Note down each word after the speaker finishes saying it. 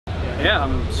Yeah,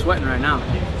 I'm sweating right now.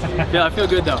 Yeah, I feel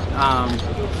good though.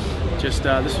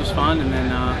 This was fun, and then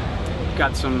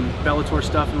got some Bellator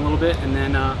stuff in a little bit, and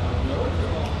then a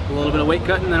little bit of weight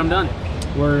cutting, and then I'm done.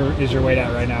 Where is your weight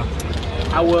at right now?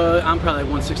 I'm probably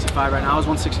 165 right now. I was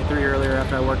 163 earlier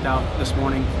after I worked out this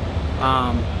morning.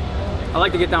 I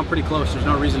like to get down pretty close. There's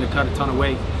no reason to cut a ton of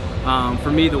weight.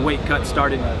 For me, the weight cut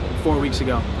started 4 weeks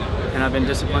ago, and I've been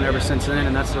disciplined ever since then,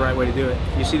 and that's the right way to do it.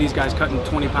 You see these guys cutting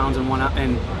 20 pounds in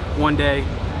one day,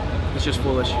 it's just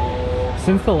foolish.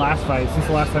 Since the last fight, since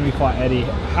the last time you fought Eddie,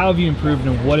 how have you improved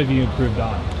and what have you improved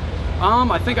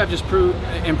on? I think I've just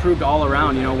improved all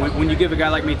around. You know, when you give a guy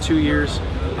like me 2 years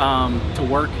to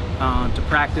work, to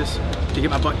practice, to get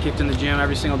my butt kicked in the gym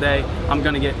every single day, I'm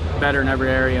going to get better in every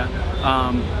area.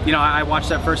 You know, I watched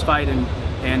that first fight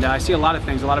and I see a lot of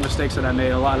things, a lot of mistakes that I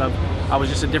made, I was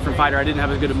just a different fighter. I didn't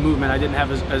have as good of movement. I didn't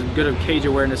have as good of cage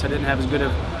awareness. I didn't have as good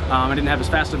of, I didn't have as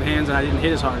fast of hands, and I didn't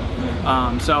hit as hard.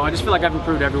 So I just feel like I've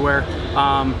improved everywhere.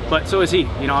 But so is he.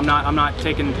 You know, I'm not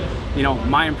taking, you know,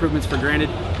 my improvements for granted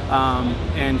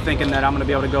and thinking that I'm going to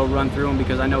be able to go run through him,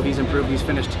 because I know he's improved. He's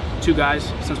finished 2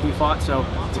 guys since we fought, so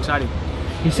it's exciting.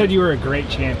 He said you were a great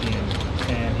champion,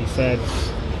 and he said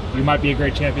you might be a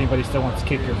great champion, but he still wants to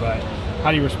kick your butt. How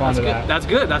do you respond to that? That's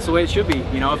good. That's the way it should be.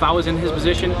 You know, if I was in his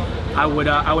position, I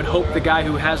would hope the guy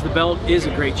who has the belt is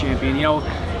a great champion. You know,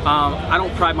 I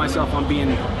don't pride myself on being,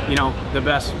 you know, the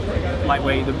best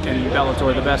lightweight in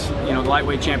Bellator, the best, you know, the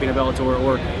lightweight champion of Bellator,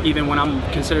 or even when I'm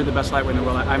considered the best lightweight in the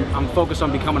world. I'm focused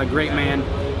on becoming a great man,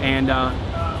 and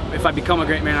if I become a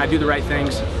great man, I do the right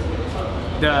things.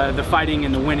 The fighting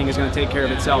and the winning is going to take care of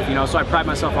itself, you know. So I pride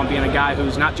myself on being a guy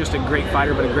who's not just a great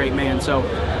fighter, but a great man. So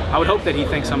I would hope that he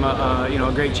thinks I'm you know,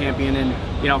 a great champion,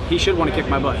 and you know, he should want to kick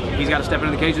my butt. He's got to step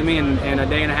into the cage with me in a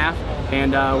day and a half,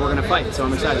 and we're going to fight. So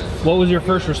I'm excited. What was your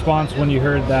first response when you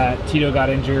heard that Tito got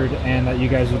injured and that you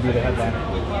guys would be the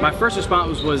headliner? My first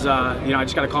response was, you know, I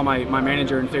just got to call my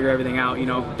manager and figure everything out. You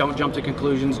know, don't jump to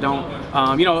conclusions. Don't,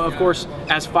 you know, of course,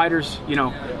 as fighters, you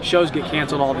know, shows get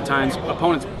canceled all the time.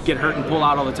 Opponents get hurt and pull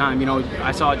out all the time. You know,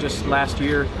 I saw it just last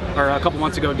year, or a couple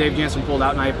months ago. Dave Jansen pulled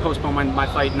out, and I postponed my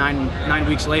fight nine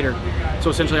weeks later. So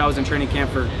essentially, I was in training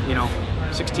camp for, you know,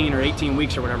 16 or 18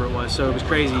 weeks or whatever it was. So it was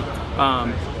crazy.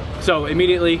 So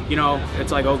immediately, you know,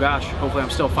 it's like, oh gosh, hopefully I'm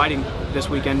still fighting this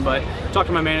weekend. But talked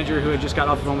to my manager, who had just got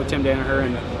off the phone with Tim Danaher,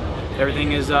 and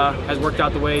everything has worked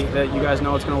out the way that you guys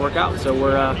know it's going to work out. So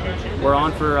we're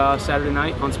on for Saturday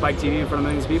night on Spike TV in front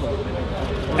of millions of people.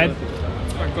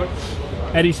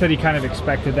 Eddie said he kind of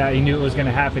expected that. He knew it was going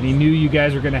to happen. He knew you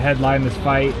guys were going to headline this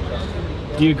fight.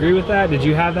 Do you agree with that? Did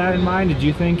you have that in mind? Did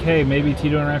you think, hey, maybe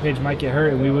Tito and Rampage might get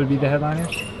hurt and we would be the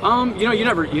headliners? You know, you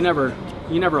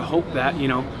never hope that. You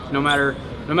know, no matter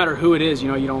who it is, you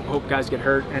know, you don't hope guys get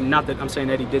hurt. And not that I'm saying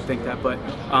Eddie did think that, but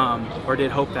or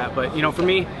did hope that. But you know, for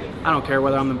me, I don't care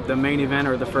whether I'm the main event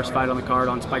or the first fight on the card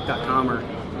on Spike.com, or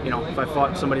you know, if I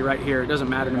fought somebody right here, it doesn't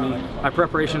matter to me. My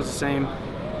preparation is the same.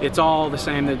 It's all the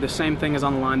same. The same thing is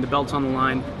on the line. The belt's on the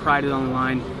line. Pride is on the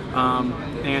line.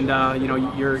 You know,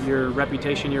 your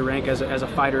reputation, your rank as a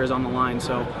fighter is on the line.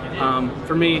 So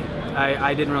for me,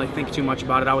 I didn't really think too much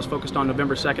about it. I was focused on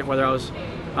November 2nd, whether I was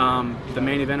the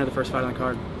main event or the first fight on the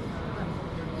card.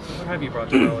 What have you brought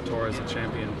to Bellator as a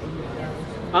champion?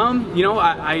 You know,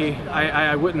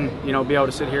 I wouldn't, you know, be able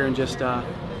to sit here and just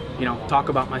you know, talk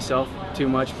about myself too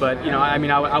much, but you know, I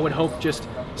mean, I would hope just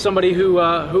somebody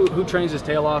who trains his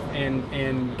tail off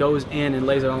and goes in and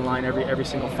lays it on the line every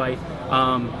single fight.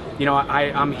 You know,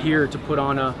 I'm here to put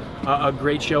on a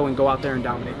great show and go out there and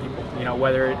dominate people. You know,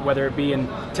 whether it be in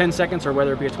 10 seconds or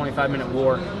whether it be a 25-minute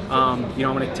war. You know,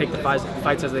 I'm going to take the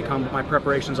fights as they come, but my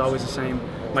preparation is always the same.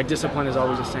 My discipline is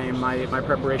always the same. My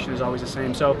preparation is always the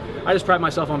same. So I just pride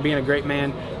myself on being a great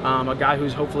man, a guy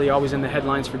who's hopefully always in the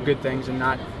headlines for good things and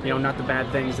not, you know, not the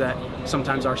bad things that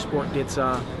sometimes our sport gets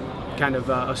kind of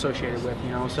associated with, you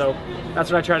know. So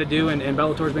that's what I try to do, and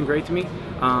Bellator's been great to me.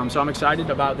 So I'm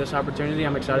excited about this opportunity.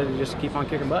 I'm excited to just keep on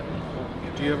kicking butt.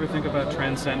 Do you ever think about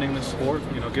transcending the sport?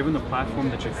 You know, given the platform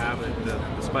that you have,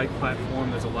 the Spike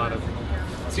platform, it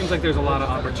seems like there's a lot of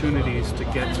opportunities to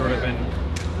get sort of in,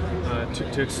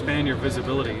 to expand your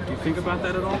visibility. Do you think about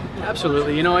that at all?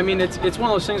 Absolutely. You know, I mean, it's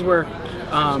one of those things where,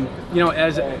 you know,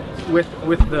 as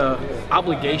with the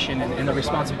obligation and the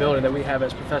responsibility that we have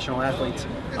as professional athletes,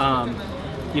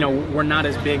 we're not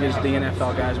as big as the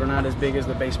NFL guys. We're not as big as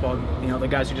the baseball, the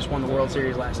guys who just won the World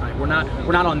Series last night. We're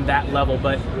not on that level,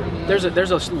 but there's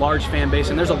a large fan base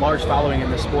and there's a large following in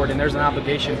this sport, and there's an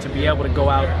obligation to be able to go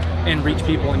out and reach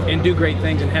people and do great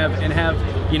things and have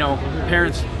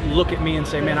parents look at me and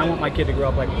say, man, I want my kid to grow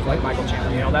up like Michael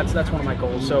Chandler. That's one of my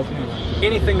goals. So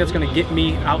anything that's going to get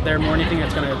me out there more, anything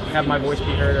that's going to have my voice be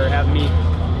heard or have me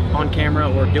on camera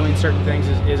or doing certain things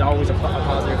is always a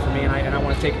positive for me, and I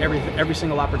want to take every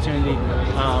single opportunity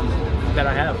that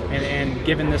I have, and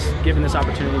given this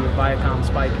opportunity with Viacom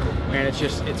Spike, man,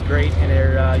 it's great, and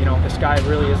the sky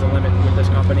really is the limit with this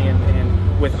company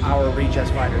and with our reach as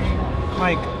fighters.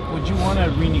 Mike, would you want to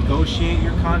renegotiate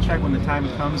your contract when the time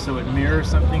comes so it mirrors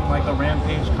something like a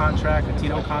Rampage contract, a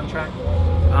Tito contract?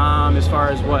 As far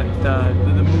as what? The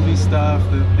movie stuff,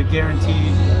 the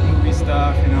guaranteed movie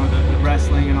stuff, the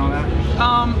wrestling and all that?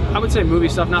 I would say movie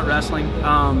stuff, not wrestling.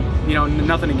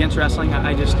 Nothing against wrestling.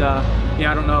 I just,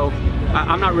 I don't know.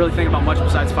 I'm not really thinking about much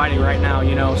besides fighting right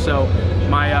now, so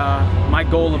my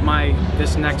goal of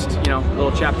this next,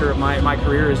 little chapter of my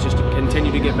career is just to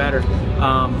continue to get better.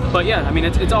 But yeah, I mean,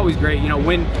 it's always great,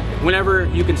 whenever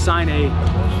you can sign a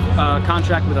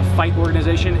contract with a fight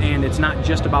organization and it's not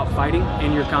just about fighting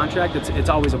in your contract, it's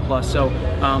always a plus. So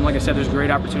like I said, there's great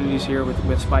opportunities here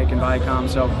with Spike and Viacom,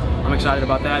 so I'm excited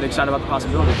about that, excited about the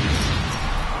possibility.